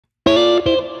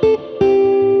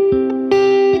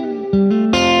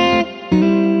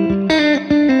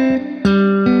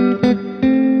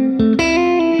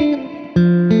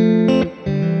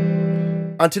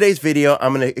On today's video,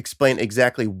 I'm going to explain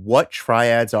exactly what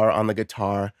triads are on the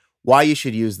guitar, why you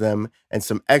should use them, and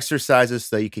some exercises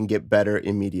so you can get better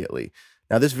immediately.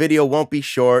 Now, this video won't be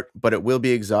short, but it will be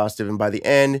exhaustive, and by the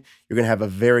end, you're going to have a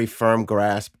very firm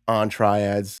grasp on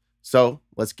triads. So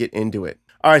let's get into it.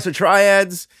 All right, so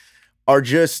triads are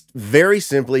just very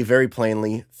simply, very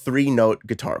plainly, 3-note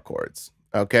guitar chords.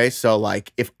 Okay, so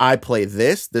like if I play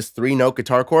this 3-note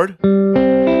guitar chord,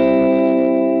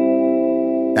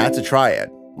 that's a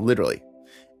triad, literally.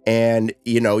 And,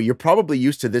 you know, you're probably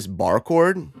used to this bar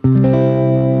chord.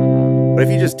 But if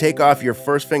you just take off your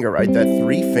first finger, right, that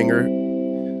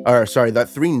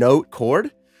 3-note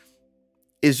chord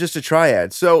is just a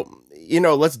triad. So, you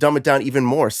know, let's dumb it down even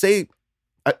more. Say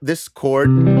this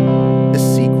chord,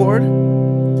 this C chord,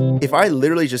 if I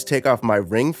literally just take off my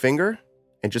ring finger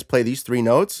and just play these 3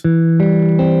 notes,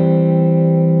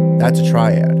 that's a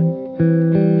triad.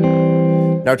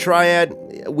 Now, triad,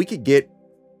 we could get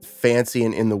fancy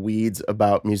and in the weeds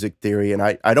about music theory, and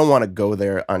I don't want to go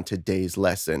there on today's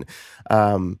lesson.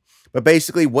 But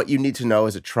basically, what you need to know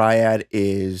is a triad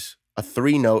is a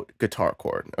 3-note guitar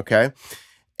chord, okay?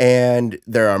 And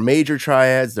there are major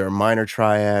triads, there are minor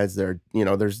triads, there's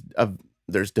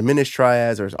diminished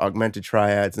triads, there's augmented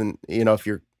triads, and, you know, if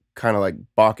you're kind of like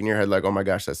balking your head like, oh my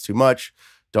gosh, that's too much,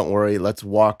 don't worry, let's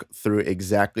walk through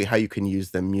exactly how you can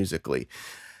use them musically.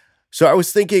 So I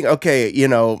was thinking, okay, you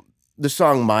know, the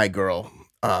song My Girl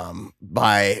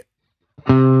by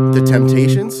The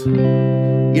Temptations,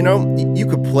 you know, you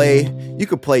could play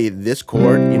this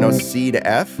chord, you know, C to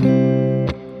F,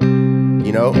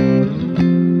 you know.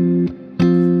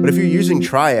 But if you're using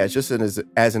triads, just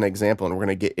as an example, and we're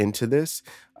going to get into this,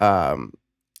 and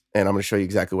I'm going to show you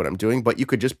exactly what I'm doing, but you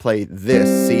could just play this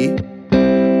C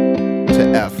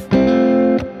to F,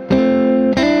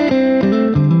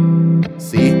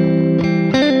 C,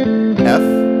 F,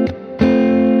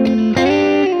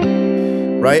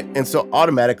 right? And so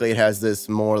automatically it has this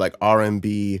more like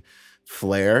R&B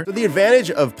flair. So the advantage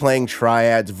of playing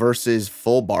triads versus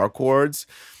full bar chords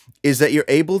is that you're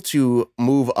able to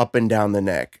move up and down the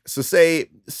neck. So say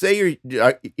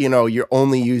you're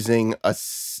only using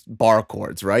bar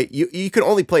chords, right? You can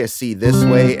only play a C this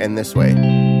way and this way,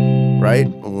 right?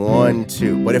 1,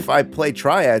 2. But if I play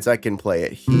triads, I can play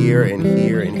it here and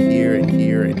here and here and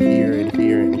here and here and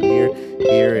here and here,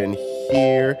 here and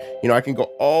here. You know, I can go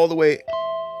all the way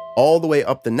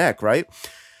up the neck, right?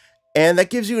 And that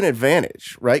gives you an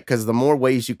advantage, right? Because the more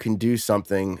ways you can do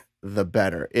something, the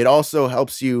better. It also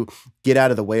helps you get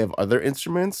out of the way of other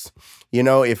instruments. You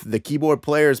know, if the keyboard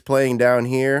player is playing down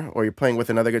here, or you're playing with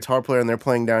another guitar player and they're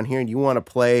playing down here, and you want to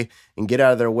play and get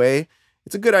out of their way,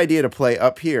 it's a good idea to play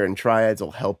up here, and triads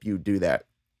will help you do that.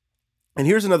 And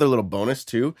here's another little bonus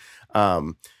too.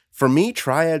 For me,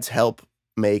 triads help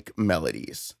make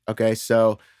melodies. Okay,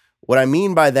 so what I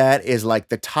mean by that is like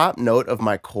the top note of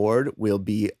my chord will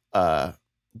be the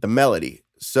melody.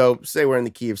 So say we're in the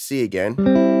key of C again.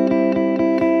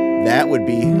 That would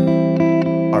be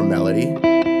our melody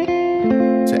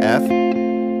to F,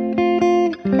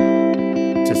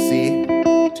 to C,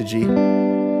 to G.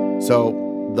 So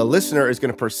the listener is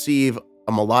going to perceive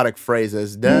a melodic phrase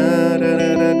as da da da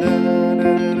da da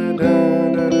da da da.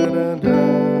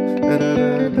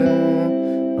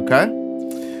 Okay?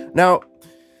 Now,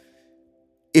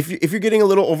 if you're getting a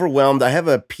little overwhelmed, I have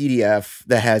a PDF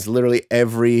that has literally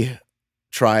every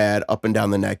triad up and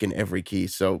down the neck in every key.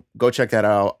 So go check that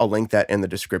out. I'll link that in the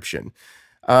description.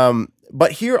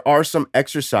 But here are some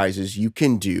exercises you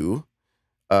can do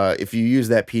if you use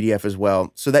that PDF as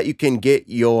well, so that you can get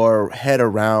your head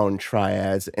around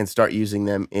triads and start using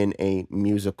them in a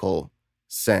musical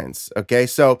sense. Okay,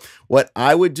 so what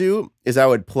I would do is I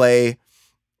would play,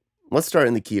 let's start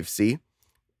in the key of C.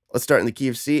 Let's start in the key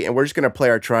of C, and we're just going to play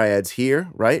our triads here,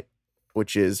 right?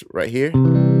 Which is right here.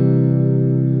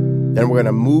 Then we're going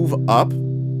to move up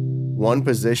 1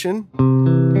 position,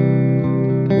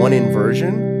 1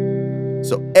 inversion.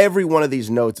 So every one of these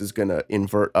notes is going to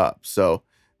invert up. So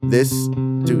this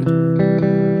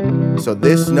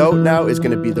note now is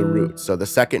going to be the root. So the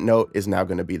second note is now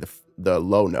going to be the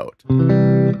low note.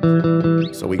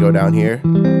 So we go down here,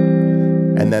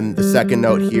 and then the second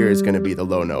note here is going to be the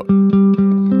low note.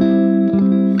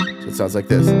 So it sounds like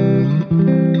this. And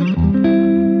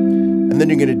then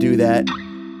you're going to do that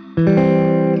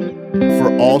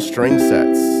for all string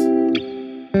sets.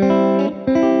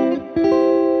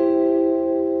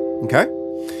 Okay?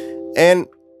 And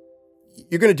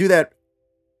you're going to do that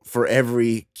for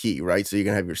every key, right? So you're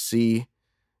going to have your C,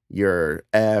 your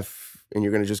F, and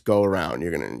you're going to just go around.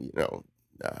 You're going to, you know,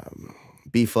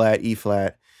 B flat, E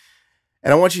flat.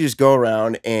 And I want you to just go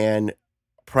around and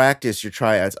practice your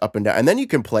triads up and down. And then you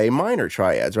can play minor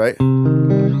triads, right?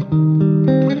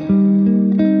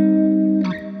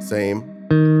 Same.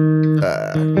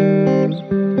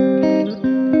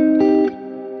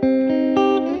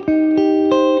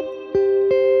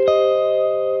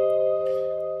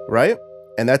 Right?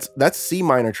 And that's C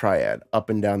minor triad, up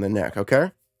and down the neck,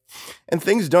 okay? And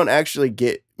things don't actually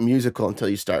get musical until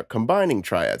you start combining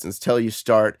triads, until you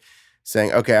start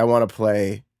saying, okay, I want to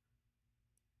play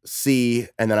C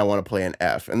and then I want to play an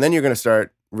F. And then you're going to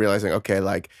start realizing, okay,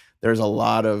 like there's a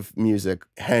lot of music,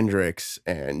 Hendrix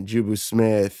and Jubu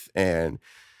Smith and,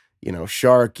 you know,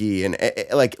 Sharkey and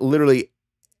like literally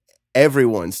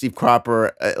everyone, Steve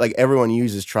Cropper, like everyone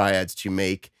uses triads to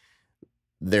make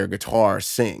their guitar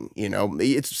sing. You know,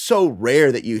 it's so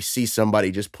rare that you see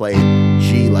somebody just play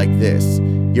G like this.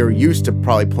 You're used to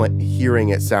probably hearing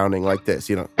it sounding like this,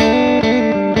 you know,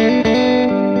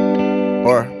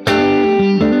 or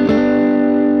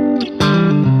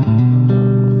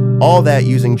all that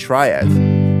using triads.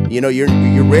 You know, you're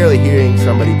rarely hearing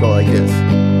somebody go like this.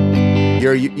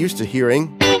 You're used to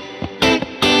hearing.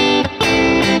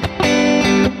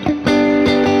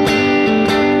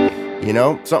 You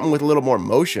know, something with a little more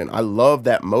motion. I love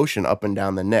that motion up and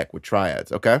down the neck with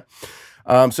triads, okay?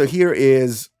 So here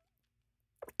is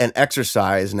an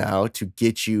exercise now to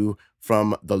get you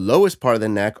from the lowest part of the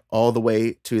neck all the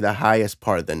way to the highest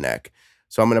part of the neck.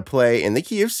 So I'm going to play in the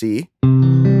key of C.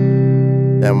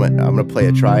 Then I'm going to play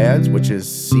a triads, which is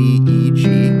C, E, G.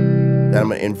 Then I'm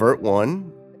going to invert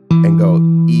one and go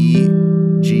E,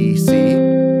 G, C.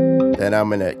 Then I'm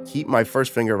going to keep my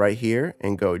first finger right here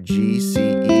and go G, C,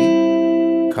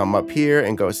 E. Come up here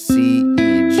and go C,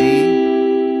 E,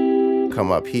 G.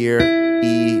 Come up here,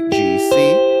 E, G,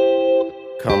 C.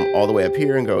 Come all the way up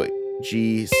here and go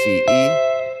G, C, E.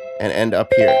 And end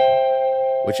up here,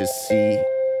 which is C,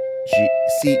 G,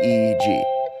 C, E, G.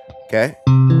 Okay?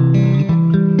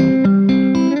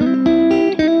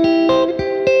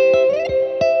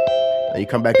 Then you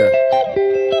come back down.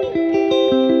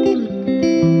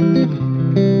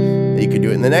 Then you can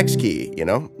do it in the next key, you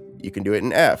know? You can do it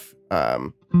in F.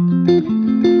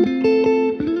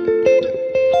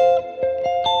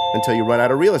 Until you run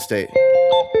out of real estate.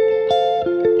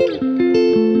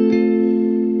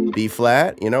 B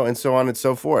flat, you know, and so on and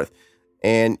so forth.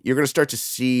 And you're going to start to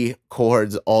see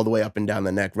chords all the way up and down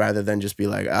the neck rather than just be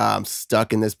like, I'm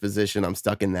stuck in this position, I'm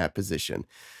stuck in that position.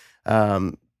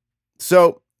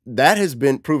 So that has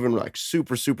been proven like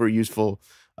super, super useful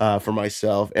for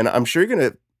myself. And I'm sure you're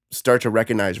going to start to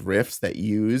recognize riffs that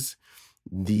use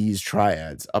these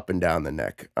triads up and down the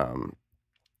neck.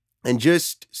 And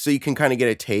just so you can kind of get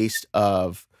a taste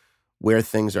of where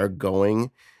things are going,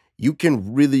 you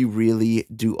can really, really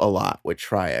do a lot with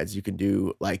triads. You can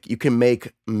do like, you can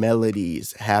make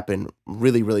melodies happen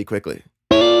really, really quickly.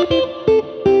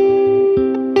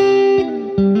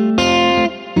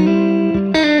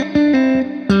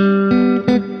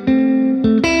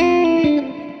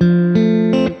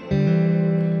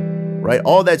 Right?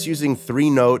 All that's using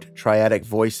 3-note triadic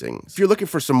voicing. If you're looking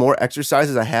for some more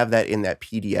exercises, I have that in that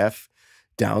PDF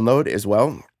download as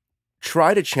well.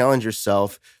 Try to challenge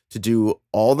yourself to do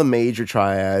all the major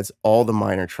triads, all the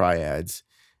minor triads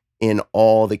in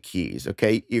all the keys,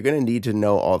 okay? You're going to need to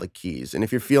know all the keys. And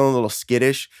if you're feeling a little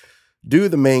skittish, do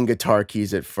the main guitar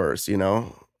keys at first, you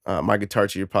know? My guitar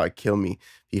teacher would probably kill me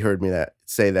if he heard me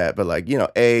say that, but like, you know,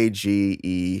 A, G,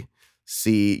 E,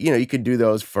 C, you know, you could do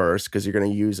those first because you're going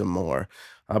to use them more.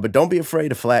 But don't be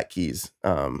afraid of flat keys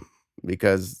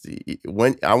because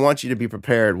when I want you to be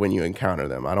prepared when you encounter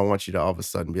them. I don't want you to all of a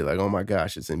sudden be like, oh my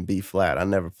gosh, it's in B flat. I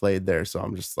never played there, so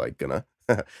I'm just like going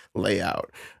to lay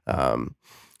out.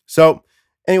 So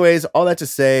anyways, all that to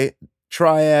say,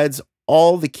 triads,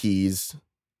 all the keys,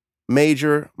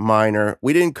 major, minor.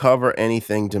 We didn't cover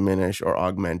anything diminished or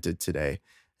augmented today,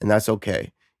 and that's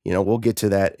okay. You know, we'll get to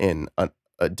that in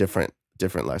a different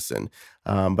lesson.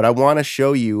 But I want to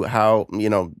show you how, you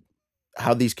know,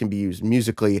 how these can be used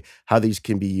musically, how these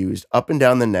can be used up and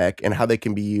down the neck, and how they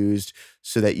can be used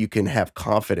so that you can have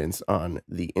confidence on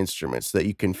the instrument, so that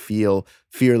you can feel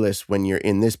fearless when you're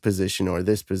in this position or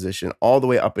this position, all the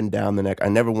way up and down the neck. I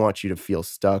never want you to feel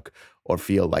stuck or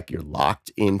feel like you're locked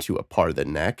into a part of the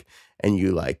neck and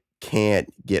you like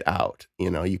can't get out. You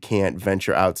know, you can't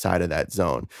venture outside of that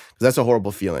zone because that's a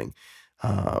horrible feeling.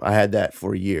 I had that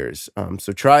for years.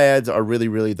 So triads are really,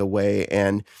 really the way.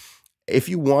 And if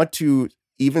you want to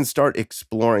even start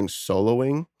exploring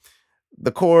soloing,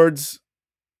 the chords,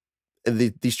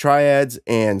 these triads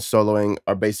and soloing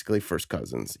are basically first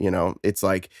cousins. You know, it's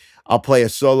like I'll play a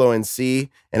solo in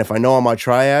C, and if I know all my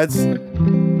triads,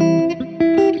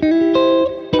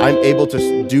 I'm able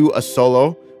to do a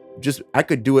solo. I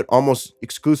could do it almost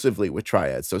exclusively with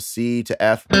triads. So C to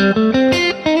F, back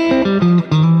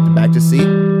to C,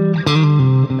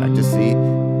 back to C,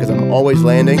 because I'm always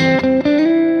landing.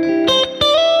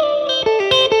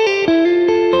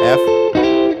 F.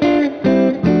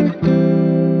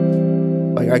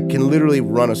 Like I can literally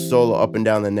run a solo up and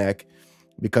down the neck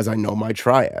because I know my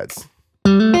triads.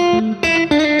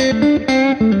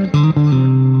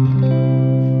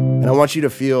 And I want you to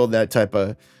feel that type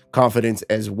of confidence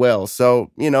as well.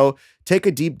 So, take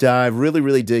a deep dive, really,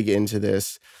 really dig into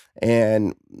this.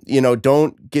 And,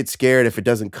 don't get scared if it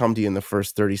doesn't come to you in the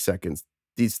first 30 seconds.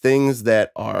 These things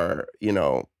that are,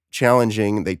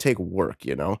 challenging, they take work,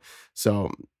 So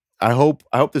I hope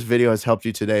this video has helped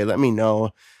you today. Let me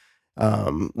know.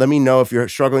 Let me know if you're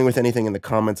struggling with anything in the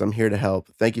comments. I'm here to help.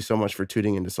 Thank you so much for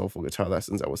tuning into Soulful Guitar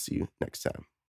Lessons. I will see you next time.